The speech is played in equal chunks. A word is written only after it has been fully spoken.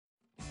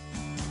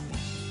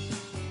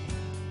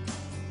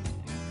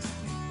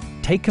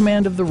take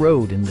command of the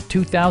road in the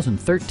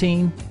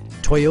 2013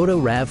 Toyota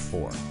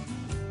RAV4.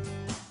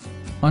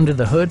 Under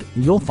the hood,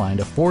 you'll find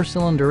a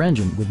 4-cylinder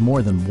engine with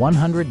more than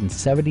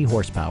 170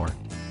 horsepower,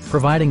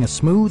 providing a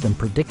smooth and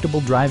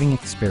predictable driving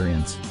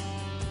experience.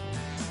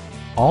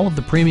 All of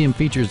the premium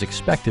features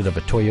expected of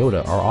a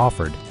Toyota are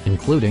offered,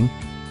 including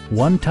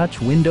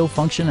one-touch window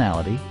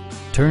functionality,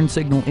 turn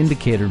signal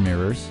indicator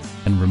mirrors,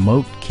 and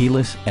remote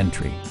keyless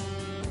entry.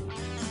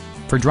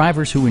 For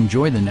drivers who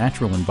enjoy the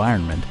natural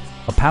environment,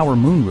 a power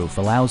moonroof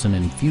allows an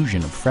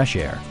infusion of fresh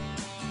air.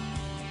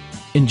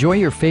 Enjoy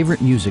your favorite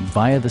music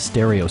via the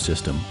stereo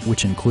system,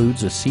 which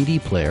includes a CD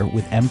player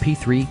with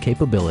MP3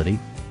 capability,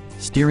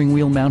 steering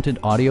wheel mounted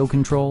audio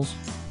controls,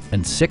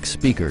 and 6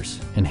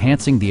 speakers,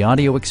 enhancing the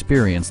audio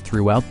experience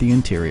throughout the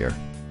interior.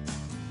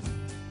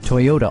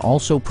 Toyota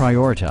also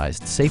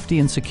prioritized safety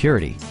and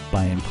security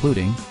by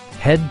including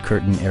head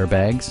curtain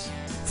airbags,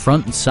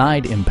 front and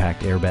side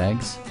impact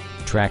airbags,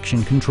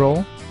 traction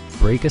control,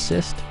 brake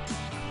assist,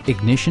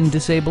 ignition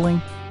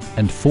disabling,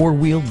 and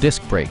 4-wheel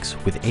disc brakes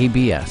with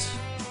ABS.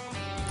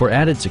 For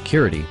added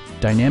security,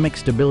 dynamic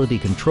stability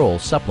control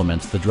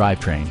supplements the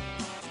drivetrain.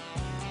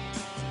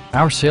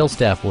 Our sales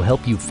staff will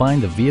help you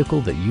find the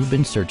vehicle that you've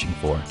been searching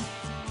for.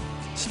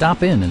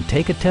 Stop in and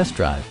take a test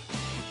drive.